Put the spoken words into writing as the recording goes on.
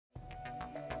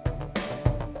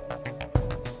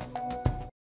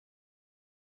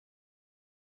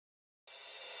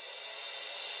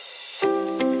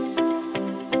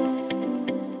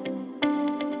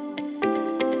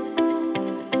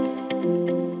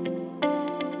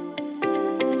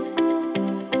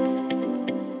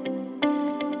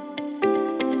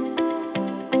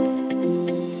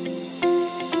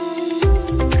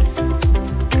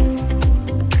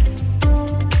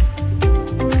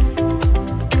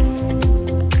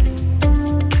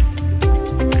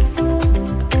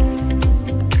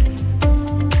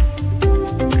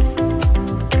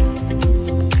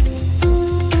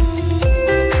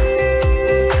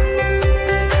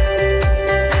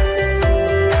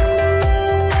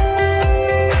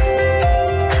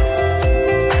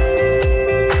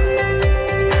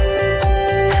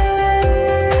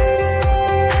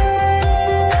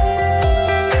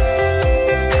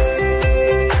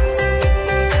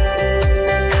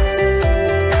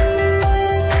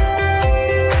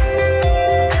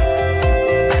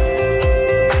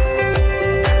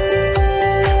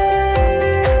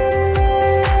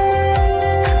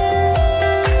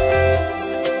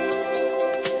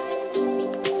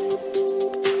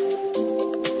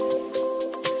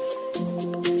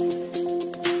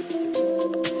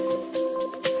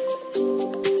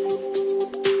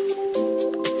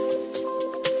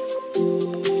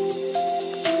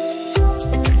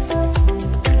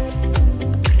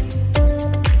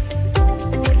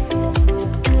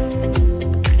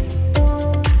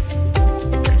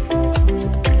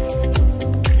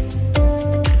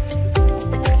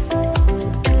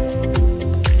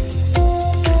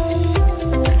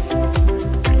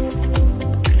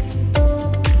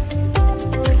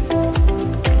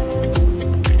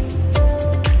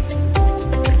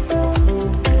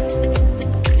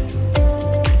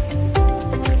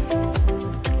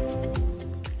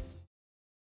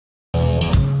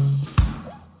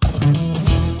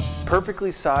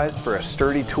Perfectly sized for a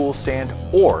sturdy tool stand,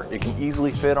 or it can easily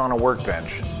fit on a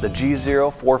workbench, the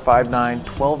G0459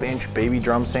 12-inch baby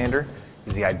drum sander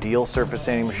is the ideal surface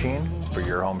sanding machine for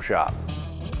your home shop.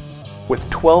 With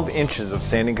 12 inches of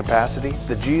sanding capacity,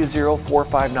 the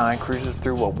G0459 cruises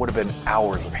through what would have been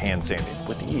hours of hand sanding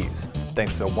with ease,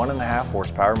 thanks to a 1.5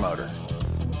 horsepower motor.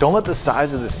 Don't let the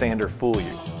size of the sander fool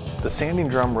you. The sanding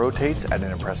drum rotates at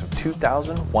an impressive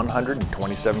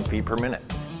 2,127 feet per minute,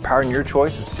 powering your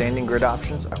choice of sanding grit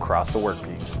options across the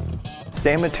workpiece.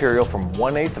 Sand material from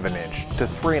 1/8 of an inch to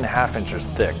 3.5 inches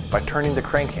thick by turning the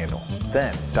crank handle.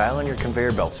 Then dial in your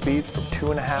conveyor belt speed from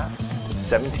 2.5 to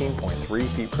 17.3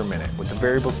 feet per minute with the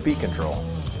variable speed control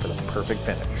for the perfect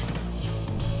finish.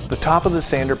 The top of the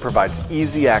sander provides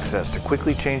easy access to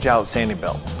quickly change out sanding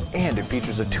belts, and it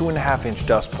features a 2.5-inch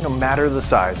dust point. No matter the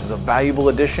size, is a valuable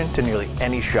addition to nearly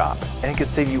any shop, and it can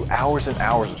save you hours and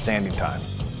hours of sanding time,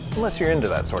 unless you're into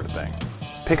that sort of thing.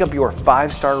 Pick up your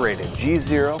 5-star rated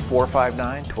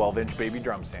G0459 12-inch baby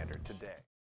drum sander today.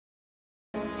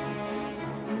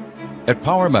 At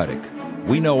Powermatic,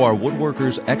 we know our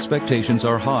woodworkers' expectations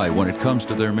are high when it comes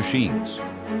to their machines.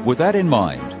 With that in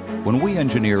mind, when we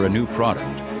engineer a new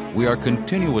product, we are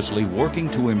continuously working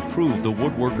to improve the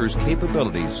woodworkers'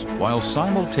 capabilities while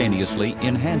simultaneously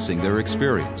enhancing their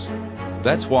experience.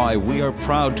 That's why we are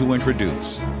proud to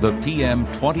introduce the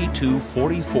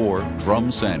PM2244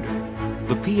 Drum Sander.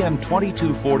 The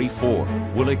PM2244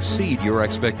 will exceed your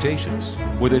expectations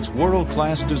with its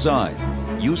world-class design,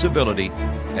 usability,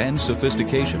 and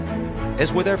sophistication.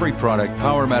 As with every product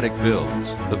Powermatic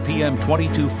builds, the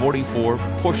PM2244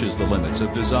 pushes the limits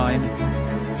of design,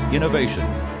 innovation,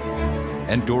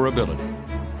 and durability.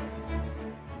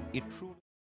 It truly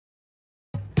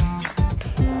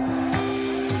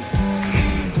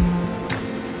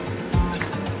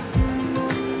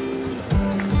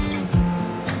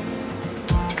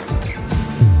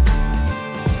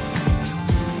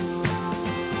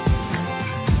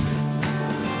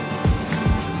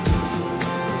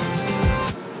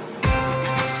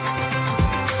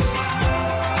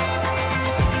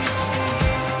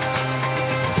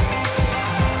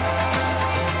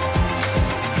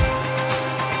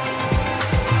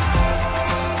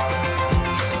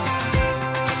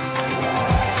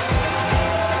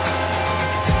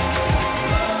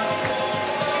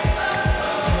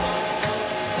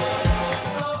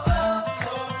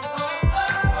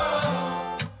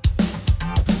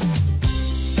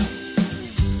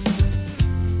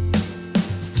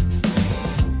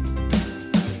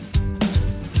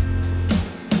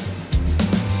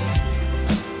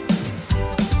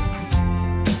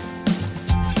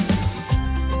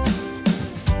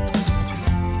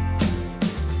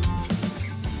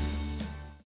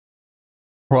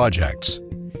projects.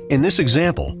 In this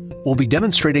example, we'll be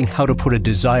demonstrating how to put a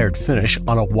desired finish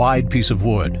on a wide piece of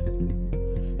wood.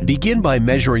 Begin by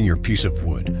measuring your piece of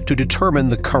wood to determine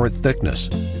the current thickness.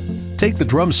 Take the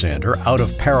drum sander out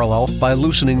of parallel by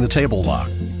loosening the table lock.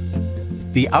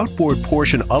 The outboard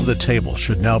portion of the table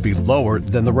should now be lower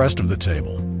than the rest of the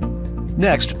table.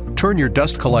 Next, turn your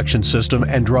dust collection system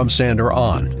and drum sander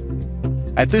on.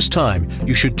 At this time,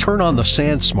 you should turn on the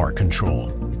SandSmart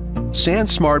control.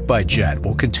 SandSmart by Jet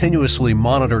will continuously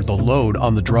monitor the load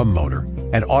on the drum motor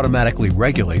and automatically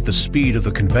regulate the speed of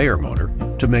the conveyor motor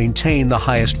to maintain the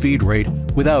highest feed rate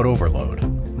without overload.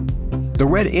 The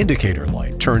red indicator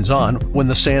light turns on when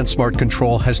the SandSmart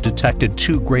control has detected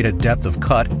too great a depth of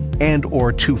cut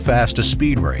and/or too fast a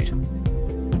speed rate.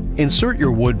 Insert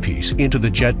your wood piece into the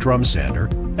Jet drum sander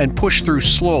and push through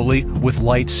slowly with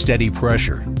light, steady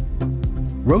pressure.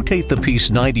 Rotate the piece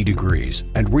 90 degrees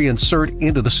and reinsert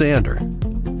into the sander.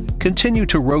 Continue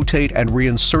to rotate and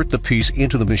reinsert the piece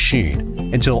into the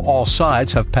machine until all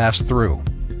sides have passed through.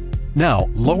 Now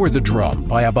lower the drum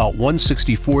by about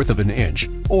 1/64 of an inch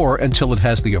or until it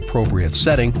has the appropriate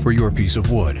setting for your piece of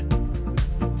wood.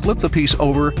 Flip the piece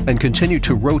over and continue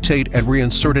to rotate and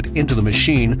reinsert it into the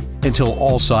machine until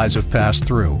all sides have passed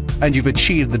through and you've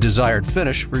achieved the desired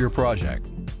finish for your project.